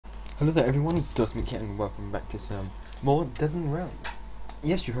Hello there everyone, DuskMink here and welcome back to some more Devon Realms.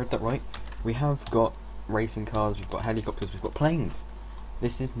 Yes, you heard that right. We have got racing cars, we've got helicopters, we've got planes.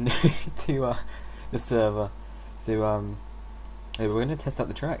 This is new to the server. So we're going to test out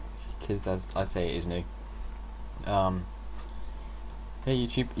the track, because as I say it is new. Hey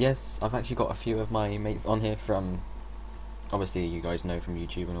YouTube, yes, I've actually got a few of my mates on here from, obviously you guys know from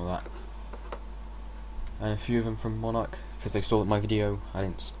YouTube and all that. And a few of them from Monarch, because they saw my video. I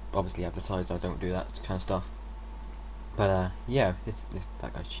didn't obviously advertise, I don't do that kind of stuff. But yeah,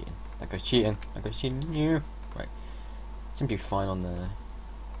 that guy's cheating. That guy's cheating. That guy's cheating. Yeah. Right. It's gonna be fine on the.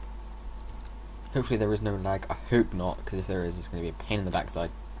 Hopefully there is no lag. I hope not, because if there is, it's gonna be a pain in the backside.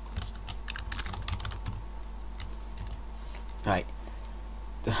 Right.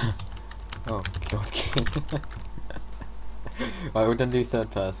 Oh god. Right, we're gonna do third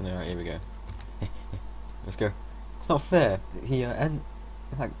person. Alright, here we go. Let's go. It's not fair. He and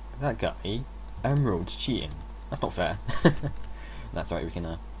that guy, Emerald's cheating. That's not fair. That's alright. We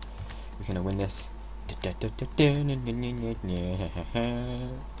can win this. You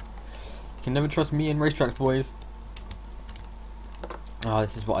can never trust me in racetracks, boys. Oh,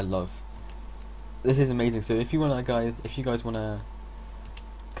 this is what I love. This is amazing. So if you guys wanna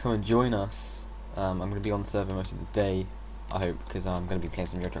come and join us, I'm gonna be on the server most of the day. I hope, because I'm gonna be playing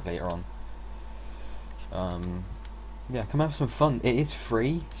some Euro Truck later on. Yeah, come have some fun. It is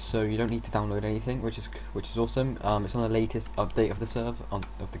free, so you don't need to download anything, which is awesome. It's on the latest update of the server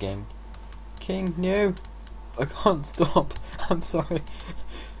of the game. King, no, I can't stop. I'm sorry.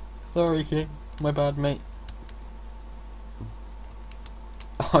 Sorry, King. My bad, mate.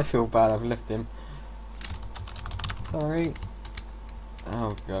 I feel bad. I've left him. Sorry.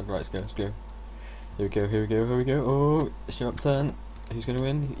 Oh god. Right, let's go. Let's go. Here we go. Here we go. Here we go. Oh, show up turn. Who's gonna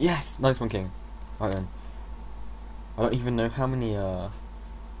win? Yes, nice one, King. Right then. I don't even know how many, I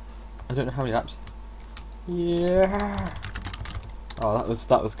don't know how many laps. Yeah. Oh, that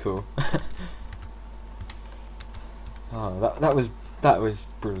was cool. Oh, that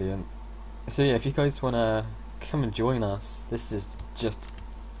was brilliant. So yeah, if you guys wanna come and join us, this is just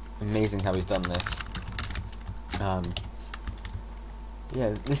amazing how he's done this.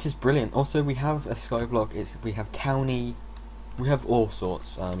 Yeah, this is brilliant. Also, we have a skyblock. We have Townie. We have all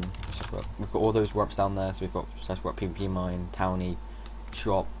sorts. We've got all those warps down there. So we've got /warp PvP mine, Townie,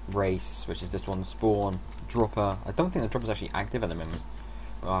 shop, race, which is this one, spawn, dropper. I don't think the dropper's actually active at the moment.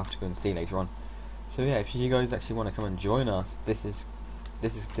 I'll have to go and see later on. So yeah, if you guys actually want to come and join us, this is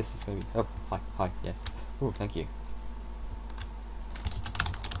gonna be. Oh, hi, yes. Oh, thank you.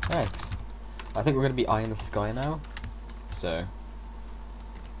 Thanks. I think we're gonna be eye in the sky now. So.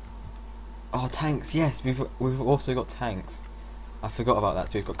 Oh, tanks. Yes, we've also got tanks. I forgot about that.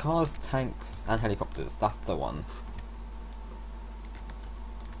 So we've got cars, tanks, and helicopters. That's the one.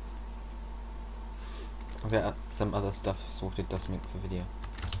 I'll get some other stuff sorted. DuskMink for video.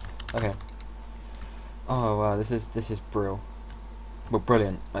 Okay. Oh wow, this is brill. Well,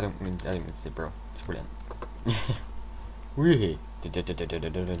 brilliant. I don't mean to say brill. It's brilliant. Wee.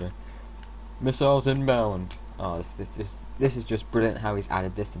 Missiles inbound. Oh, this is just brilliant how he's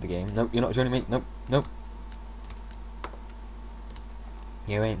added this to the game. Nope, you're not joining me. Nope, nope.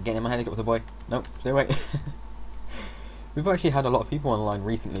 You ain't getting in my helicopter, boy. Nope, stay away. We've actually had a lot of people online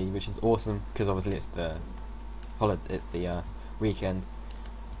recently, which is awesome, because obviously it's the weekend.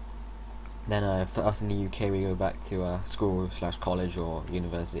 Then for us in the UK, we go back to school / college or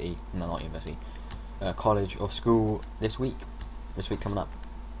university. No, not university. College or school this week. This week coming up.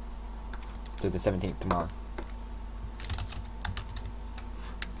 So the 17th tomorrow.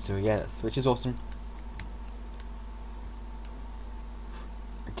 So yeah, which is awesome.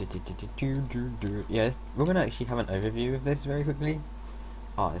 Yeah, we're gonna actually have an overview of this very quickly.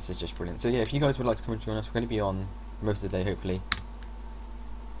 Oh, this is just brilliant. So yeah, if you guys would like to come and join us, we're going to be on most of the day, hopefully.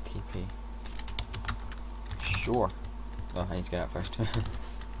 TP. Sure. Oh, I need to get out first.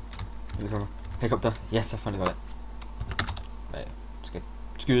 Helicopter. Yes, I finally got it. Right, it's good.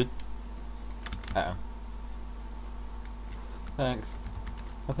 It's good. Uh oh. Thanks.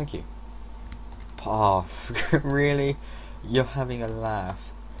 Oh, thank you. Oh, really? You're having a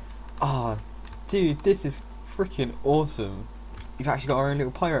laugh. Oh, dude, this is freaking awesome. You've actually got our own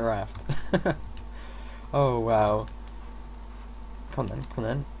little pirate raft. Oh, wow. Come on then, come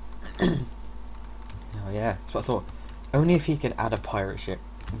on then. Oh, yeah, that's what I thought. Only if he could add a pirate ship.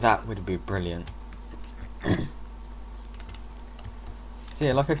 That would be brilliant. So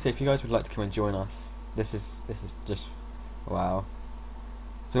yeah, like I say, if you guys would like to come and join us, this is just wow.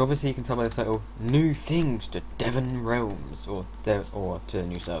 So obviously you can tell by the title, new things to Devon Realms, or to the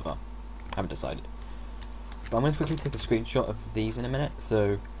new server. I haven't decided. But I'm going to quickly take a screenshot of these in a minute.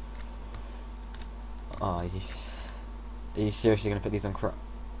 So Oh, are you seriously gonna put these on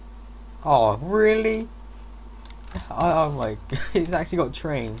Oh, really? Oh my god, it's actually got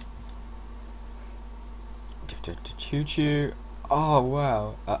train. Choo choo. Oh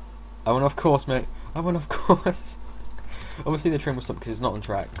wow. I went off course, mate. I went off course. Obviously the train will stop because it's not on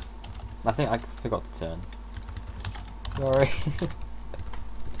tracks. I think I forgot to turn. Sorry.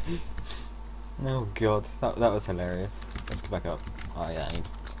 Oh god, that was hilarious. Let's go back up. Oh yeah, I need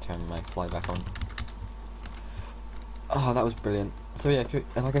to turn my fly back on. Oh, that was brilliant. So yeah,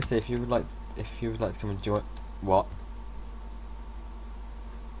 and like I say, if you would like to come and join, what?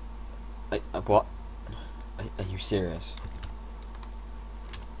 What? Are you serious?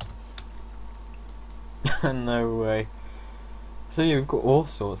 No way. So yeah, we've got all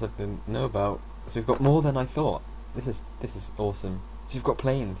sorts I didn't know about. So we've got more than I thought. This is awesome. So we've got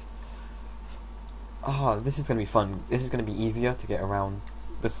planes. Ah, this is gonna be fun. This is gonna be easier to get around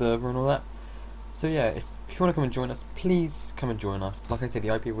the server and all that. So yeah, if you want to come and join us, please come and join us. Like I said,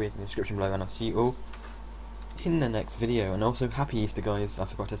 the IP will be in the description below, and I'll see you all in the next video. And also, Happy Easter, guys. I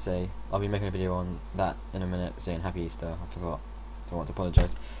forgot to say, I'll be making a video on that in a minute, saying Happy Easter. I forgot. So I want to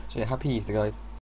apologise. So yeah, Happy Easter, guys.